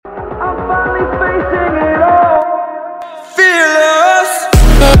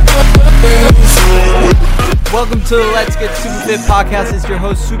welcome to the Let's Get Super Fit podcast. It's your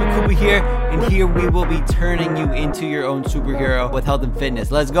host, Super Kuba here, and here we will be turning you into your own superhero with health and fitness.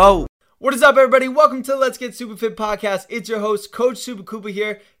 Let's go! What is up, everybody? Welcome to the Let's Get Super Fit podcast. It's your host, Coach Super Kuba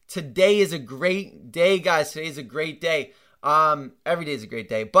here. Today is a great day, guys. Today is a great day. Every day is a great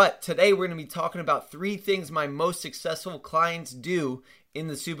day, but today we're going to be talking about 3 things my most successful clients do in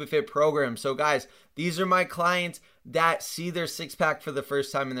the SuperFit program. So guys, these are my clients that see their six-pack for the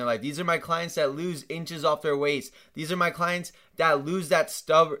first time in their life. These are my clients that lose inches off their waist. These are my clients that lose that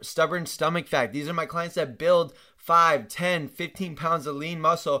stubborn stomach fat. These are my clients that build 5, 10, 15 pounds of lean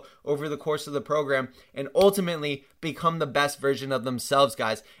muscle over the course of the program and ultimately become the best version of themselves,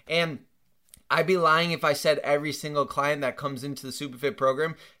 guys. And I'd be lying if I said every single client that comes into the SuperFit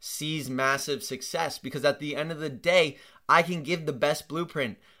program sees massive success, because at the end of the day, I can give the best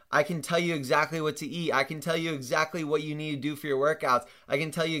blueprint. I can tell you exactly what to eat. I can tell you exactly what you need to do for your workouts. I can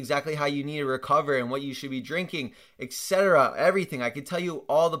tell you exactly how you need to recover and what you should be drinking, etc. Everything. I can tell you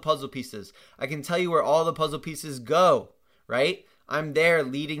all the puzzle pieces. I can tell you where all the puzzle pieces go, right? I'm there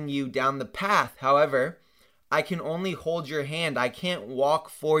leading you down the path. However, I can only hold your hand. I can't walk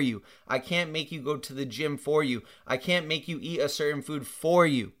for you. I can't make you go to the gym for you. I can't make you eat a certain food for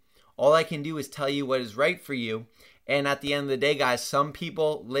you. All I can do is tell you what is right for you. And at the end of the day, guys, some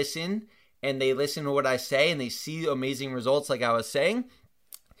people listen and they listen to what I say and they see amazing results like I was saying.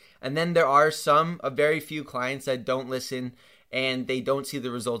 And then there are a very few clients that don't listen and they don't see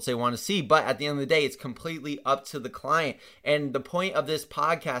the results they want to see. But at the end of the day, it's completely up to the client. And the point of this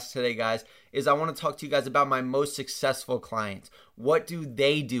podcast today, guys, is I want to talk to you guys about my most successful clients. What do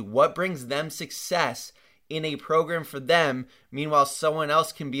they do? What brings them success in a program for them? Meanwhile, someone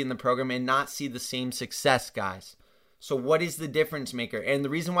else can be in the program and not see the same success, guys. So what is the difference maker? And the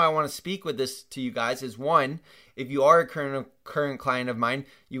reason why I want to speak with this to you guys is, one, if you are a current client of mine,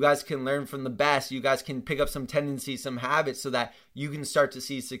 you guys can learn from the best. You guys can pick up some tendencies, some habits so that you can start to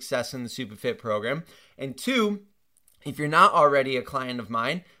see success in the SuperFit program. And 2, if you're not already a client of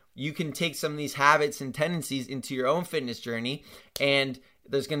mine, you can take some of these habits and tendencies into your own fitness journey, and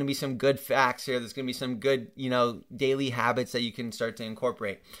there's going to be some good facts here. There's going to be some good, daily habits that you can start to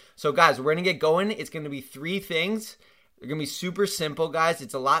incorporate. So guys, we're going to get going. It's going to be 3 things. They're going to be super simple, guys.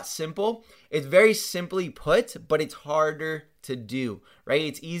 It's a lot simple. It's very simply put, but it's harder to do, right?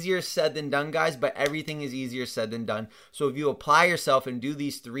 It's easier said than done, guys, but everything is easier said than done. So if you apply yourself and do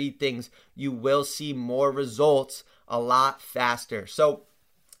these 3 things, you will see more results a lot faster. So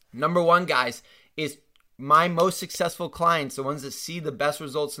number 1, guys, is my most successful clients, the ones that see the best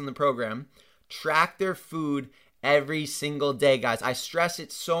results in the program, track their food every single day, guys. I stress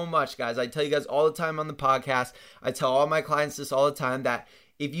it so much, guys. I tell you guys all the time on the podcast. I tell all my clients this all the time, that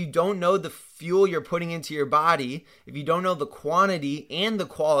if you don't know the fuel you're putting into your body, if you don't know the quantity and the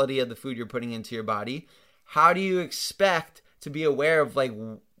quality of the food you're putting into your body, how do you expect to be aware of like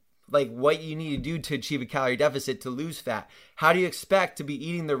what you need to do to achieve a calorie deficit to lose fat? How do you expect to be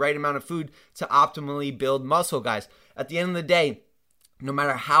eating the right amount of food to optimally build muscle, guys? At the end of the day, no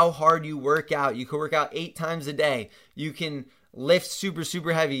matter how hard you work out, you can work out 8 times a day. You can lift super,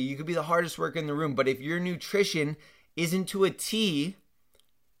 super heavy. You could be the hardest worker in the room. But if your nutrition isn't to a T,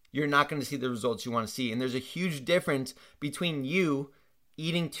 you're not going to see the results you want to see. And there's a huge difference between you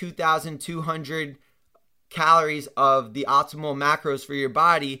eating 2,200 calories of the optimal macros for your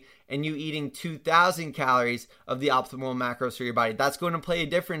body and you eating 2,000 calories of the optimal macros for your body. That's going to play a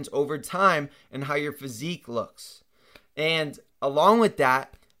difference over time in how your physique looks. And along with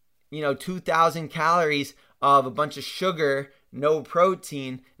that, 2,000 calories of a bunch of sugar, no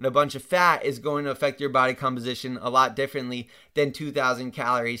protein, and a bunch of fat is going to affect your body composition a lot differently than 2,000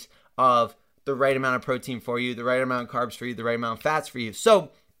 calories of the right amount of protein for you, the right amount of carbs for you, the right amount of fats for you.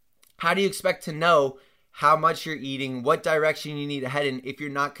 So how do you expect to know how much you're eating, what direction you need to head in if you're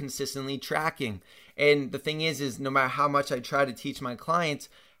not consistently tracking? And the thing is no matter how much I try to teach my clients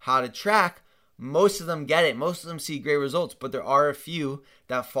how to track, most of them get it. Most of them see great results, but there are a few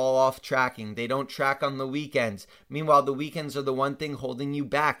that fall off tracking. They don't track on the weekends. Meanwhile, the weekends are the one thing holding you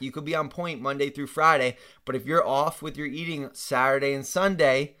back. You could be on point Monday through Friday, but if you're off with your eating Saturday and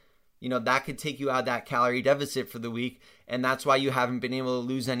Sunday, that could take you out of that calorie deficit for the week. And that's why you haven't been able to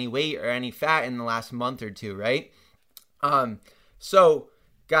lose any weight or any fat in the last month or 2, right? So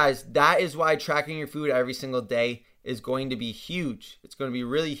guys, that is why tracking your food every single day is going to be huge. It's going to be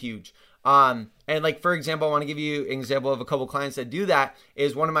really huge. And for example, I want to give you an example of a couple clients that do that.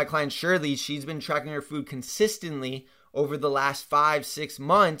 Is one of my clients, Shirley. She's been tracking her food consistently over the last 5-6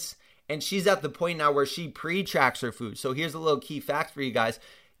 months, and she's at the point now where she pre-tracks her food. So here's a little key fact for you guys.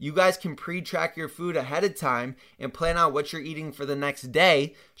 you guys can pre-track your food ahead of time and plan out what you're eating for the next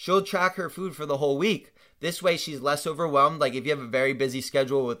day. She'll track her food for the whole week. This way, she's less overwhelmed. Like if you have a very busy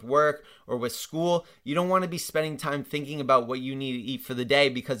schedule with work or with school, you don't want to be spending time thinking about what you need to eat for the day,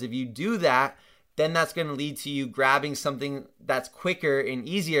 because if you do that, then that's going to lead to you grabbing something that's quicker and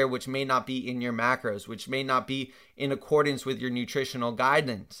easier, which may not be in your macros, which may not be in accordance with your nutritional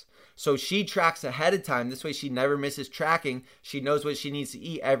guidance. So she tracks ahead of time. This way she never misses tracking. She knows what she needs to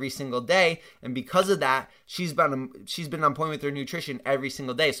eat every single day. And because of that, she's been on point with her nutrition every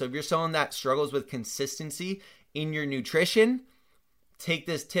single day. So if you're someone that struggles with consistency in your nutrition, take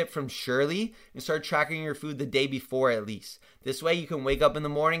this tip from Shirley and start tracking your food the day before at least. This way you can wake up in the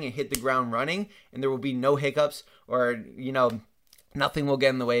morning and hit the ground running, and there will be no hiccups or, nothing will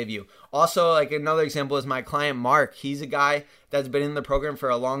get in the way of you. Also, like another example is my client, Mark. He's a guy that's been in the program for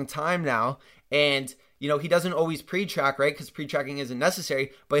a long time now. And, he doesn't always pre-track, right? Because pre-tracking isn't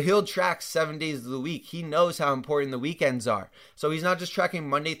necessary, but he'll track 7 days of the week. He knows how important the weekends are. So he's not just tracking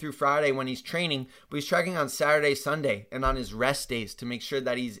Monday through Friday when he's training, but he's tracking on Saturday, Sunday, and on his rest days to make sure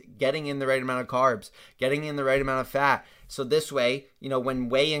that he's getting in the right amount of carbs, getting in the right amount of fat. So this way, when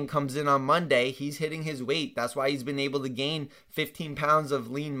weigh-in comes in on Monday, he's hitting his weight. That's why he's been able to gain 15 pounds of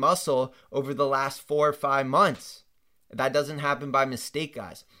lean muscle over the last 4 or 5 months. That doesn't happen by mistake,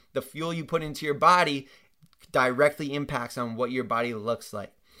 guys. The fuel you put into your body directly impacts on what your body looks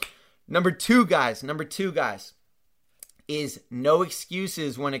like. Number two, guys, is no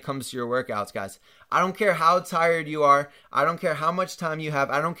excuses when it comes to your workouts, guys. I don't care how tired you are. I don't care how much time you have.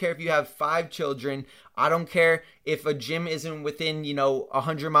 I don't care if you have 5 children. I don't care if a gym isn't within,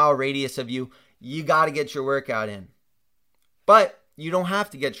 100-mile radius of you. You got to get your workout in. But you don't have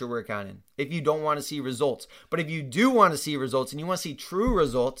to get your workout in if you don't want to see results. But if you do want to see results and you want to see true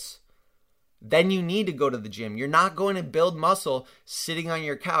results, then you need to go to the gym. You're not going to build muscle sitting on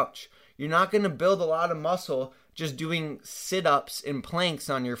your couch. You're not going to build a lot of muscle just doing sit-ups and planks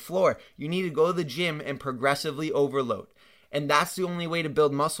on your floor. You need to go to the gym and progressively overload. And that's the only way to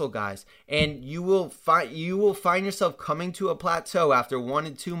build muscle, guys. And you will find yourself coming to a plateau after 1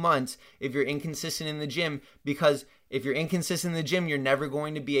 to 2 months if you're inconsistent in the gym, because if you're inconsistent in the gym, you're never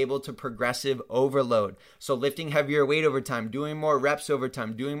going to be able to progressive overload. So lifting heavier weight over time, doing more reps over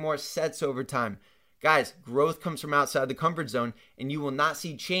time, doing more sets over time. Guys, growth comes from outside the comfort zone, and you will not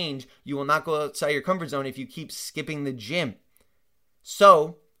see change. You will not go outside your comfort zone if you keep skipping the gym.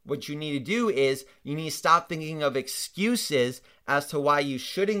 So what you need to do is you need to stop thinking of excuses as to why you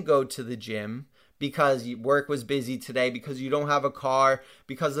shouldn't go to the gym, because work was busy today, because you don't have a car,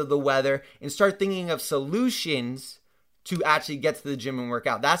 because of the weather, and start thinking of solutions to actually get to the gym and work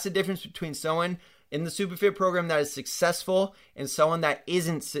out. That's the difference between someone in the Superfit program that is successful and someone that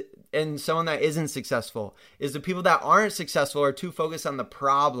isn't successful. Is the people that aren't successful are too focused on the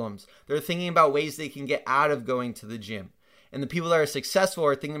problems. They're thinking about ways they can get out of going to the gym. And the people that are successful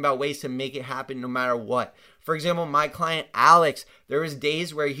are thinking about ways to make it happen no matter what. For example, my client Alex, there was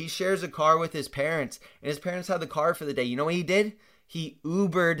days where he shares a car with his parents, and his parents had the car for the day. You know what he did? He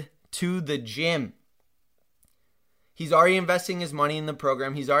Ubered to the gym. He's already investing his money in the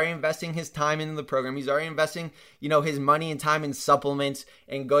program. He's already investing his time in the program. He's already investing, his money and time in supplements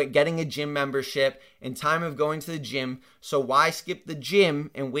and getting a gym membership and time of going to the gym. So why skip the gym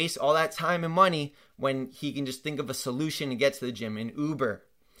and waste all that time and money when he can just think of a solution to get to the gym, an Uber,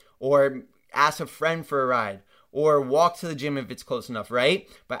 or ask a friend for a ride, or walk to the gym if it's close enough, right?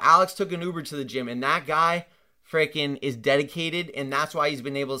 But Alex took an Uber to the gym, and that guy freaking is dedicated, and that's why he's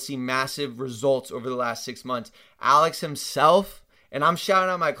been able to see massive results over the last 6 months. Alex himself, and I'm shouting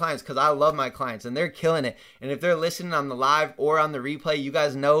out my clients because I love my clients and they're killing it. And if they're listening on the live or on the replay, you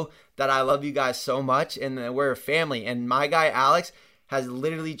guys know that I love you guys so much and that we're a family. And my guy Alex has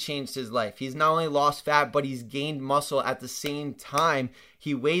literally changed his life. He's not only lost fat, but he's gained muscle at the same time.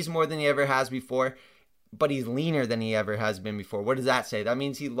 He weighs more than he ever has before, but he's leaner than he ever has been before. What does that say? That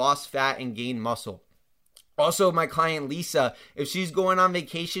means he lost fat and gained muscle. Also, my client Lisa, if she's going on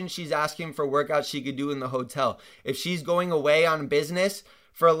vacation, she's asking for workouts she could do in the hotel. If she's going away on business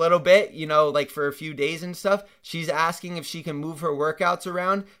for a little bit, like for a few days and stuff, she's asking if she can move her workouts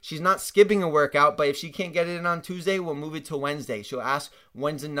around. She's not skipping a workout, but if she can't get it in on Tuesday, we'll move it to Wednesday. She'll ask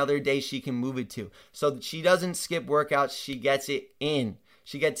when's another day she can move it to. So she doesn't skip workouts, she gets it in.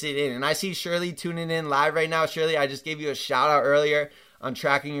 And I see Shirley tuning in live right now. Shirley, I just gave you a shout out earlier on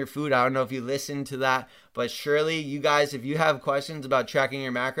tracking your food. I don't know if you listened to that, but Shirley, you guys, if you have questions about tracking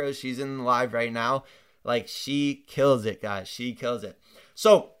your macros, she's in live right now. Like, she kills it, guys. She kills it.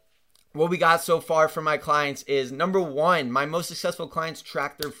 So what we got so far from my clients is, number one, my most successful clients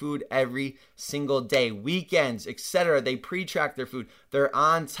track their food every single day, weekends, etc. They pre-track their food. They're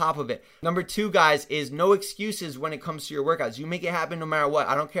on top of it. Number two, guys, is no excuses when it comes to your workouts. You make it happen no matter what.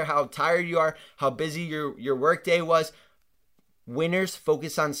 I don't care how tired you are, how busy your work day was. Winners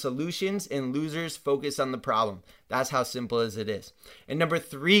focus on solutions and losers focus on the problem. That's how simple as it is. And number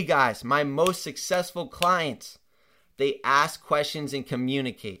three, guys, my most successful clients, they ask questions and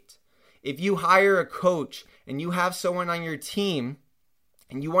communicate. If you hire a coach and you have someone on your team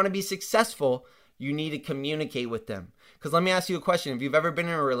and you want to be successful, you need to communicate with them. Because let me ask you a question. If you've ever been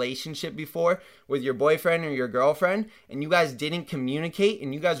in a relationship before with your boyfriend or your girlfriend and you guys didn't communicate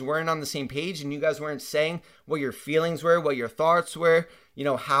and you guys weren't on the same page and you guys weren't saying what your feelings were, what your thoughts were,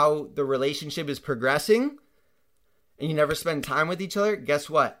 how the relationship is progressing, and you never spend time with each other, guess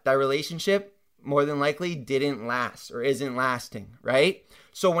what? That relationship more than likely didn't last or isn't lasting, right?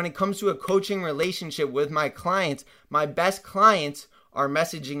 So when it comes to a coaching relationship with my clients, my best clients are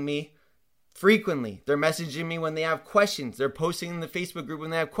messaging me frequently. They're messaging me when they have questions. They're posting in the Facebook group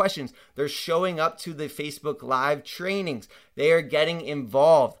when they have questions. They're showing up to the Facebook Live trainings. They are getting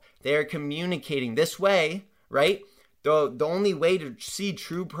involved. They are communicating this way, right? The only way to see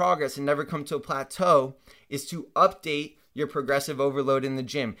true progress and never come to a plateau is to update your progressive overload in the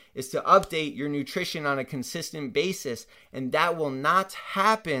gym, is to update your nutrition on a consistent basis. And that will not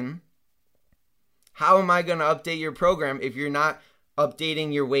happen. How am I going to update your program if you're not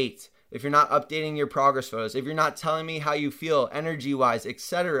updating your weight? If you're not updating your progress photos, if you're not telling me how you feel energy-wise,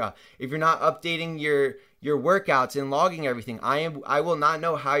 etc., if you're not updating your workouts and logging everything, I will not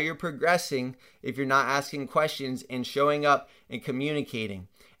know how you're progressing if you're not asking questions and showing up and communicating.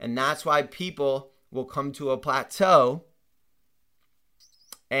 And that's why people will come to a plateau,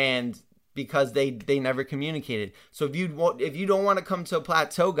 and because they never communicated. So if you don't want to come to a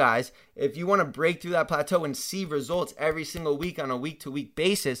plateau, guys, if you want to break through that plateau and see results every single week on a week-to-week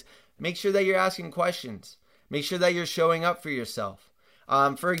basis, make sure that you're asking questions. Make sure that you're showing up for yourself.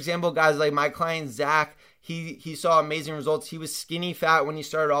 For example, guys, like my client Zach, he saw amazing results. He was skinny fat when he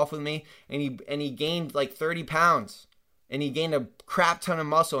started off with me, and he gained like 30 pounds, and he gained a crap ton of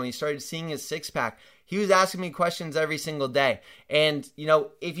muscle, and he started seeing his six-pack. He was asking me questions every single day. And,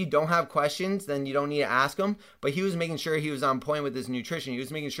 if you don't have questions, then you don't need to ask them. But he was making sure he was on point with his nutrition. He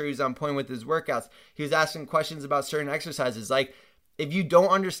was making sure he was on point with his workouts. He was asking questions about certain exercises. Like, if you don't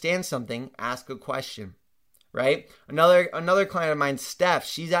understand something, ask a question, right? Another client of mine, Steph,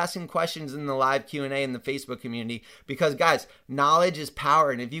 she's asking questions in the live Q&A in the Facebook community because, guys, knowledge is power.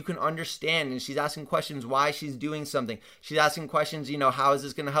 And if you can understand, and she's asking questions why she's doing something, she's asking questions, how is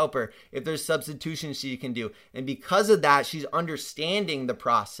this going to help her? If there's substitutions she can do. And because of that, she's understanding the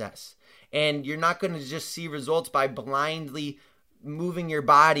process. And you're not going to just see results by blindly moving your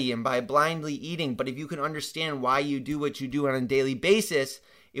body and by blindly eating. But if you can understand why you do what you do on a daily basis,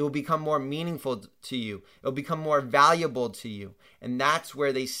 it will become more meaningful to you. It'll become more valuable to you. And that's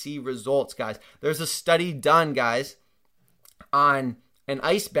where they see results, guys. There's a study done, guys, on an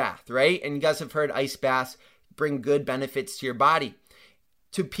ice bath, right? And you guys have heard ice baths bring good benefits to your body.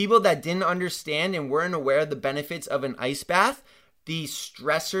 To people that didn't understand and weren't aware of the benefits of an ice bath, the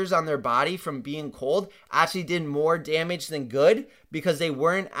stressors on their body from being cold actually did more damage than good because they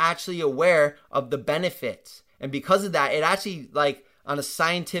weren't actually aware of the benefits. And because of that, it actually, on a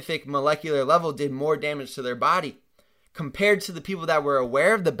scientific molecular level, did more damage to their body compared to the people that were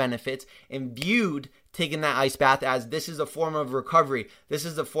aware of the benefits and viewed taking that ice bath as this is a form of recovery. This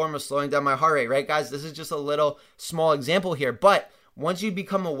is a form of slowing down my heart rate, right, guys? This is just a little small example here. But once you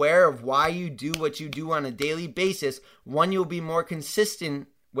become aware of why you do what you do on a daily basis, one, you'll be more consistent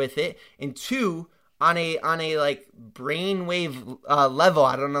with it. And two, on a brainwave level,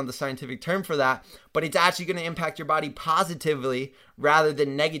 I don't know the scientific term for that, but it's actually going to impact your body positively rather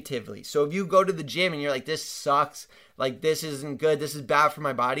than negatively. So if you go to the gym and you're like, this sucks, this isn't good, this is bad for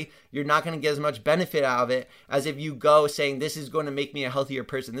my body, you're not going to get as much benefit out of it as if you go saying, this is going to make me a healthier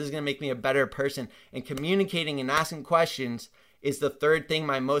person, this is going to make me a better person. And communicating and asking questions is the third thing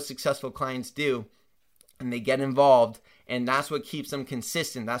my most successful clients do, and they get involved. And that's what keeps them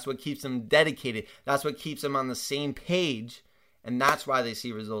consistent. That's what keeps them dedicated. That's what keeps them on the same page. And that's why they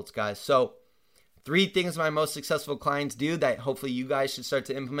see results, guys. So 3 things my most successful clients do that hopefully you guys should start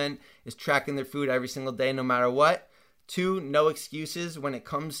to implement is tracking their food every single day, no matter what. 2, no excuses when it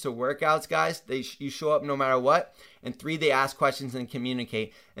comes to workouts, guys. You show up no matter what. And 3, they ask questions and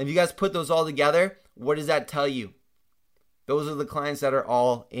communicate. And if you guys put those all together, what does that tell you? Those are the clients that are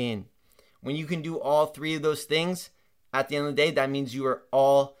all in. When you can do all 3 of those things, at the end of the day, that means you are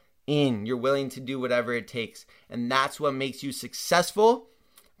all in. You're willing to do whatever it takes. And that's what makes you successful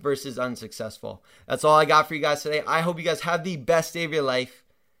versus unsuccessful. That's all I got for you guys today. I hope you guys have the best day of your life,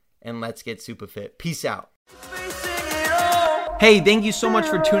 and let's get super fit. Peace out. Hey, thank you so much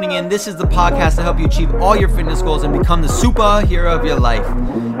for tuning in. This is the podcast to help you achieve all your fitness goals and become the superhero of your life.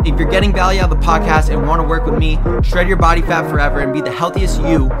 If you're getting value out of the podcast and want to work with me, shred your body fat forever and be the healthiest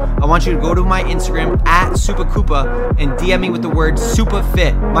you, I want you to go to my Instagram @SupaKoopa and DM me with the word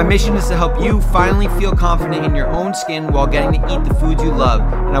SupaFit. My mission is to help you finally feel confident in your own skin while getting to eat the foods you love.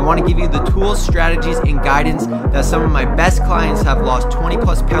 And I want to give you the tools, strategies, and guidance that some of my best clients have lost 20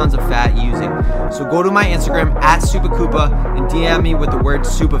 plus pounds of fat using. So go to my Instagram @SupaKoopa and DM me with the word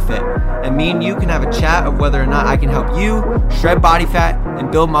SupaFit. And me and you can have a chat of whether or not I can help you shred body fat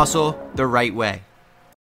and build muscle the right way.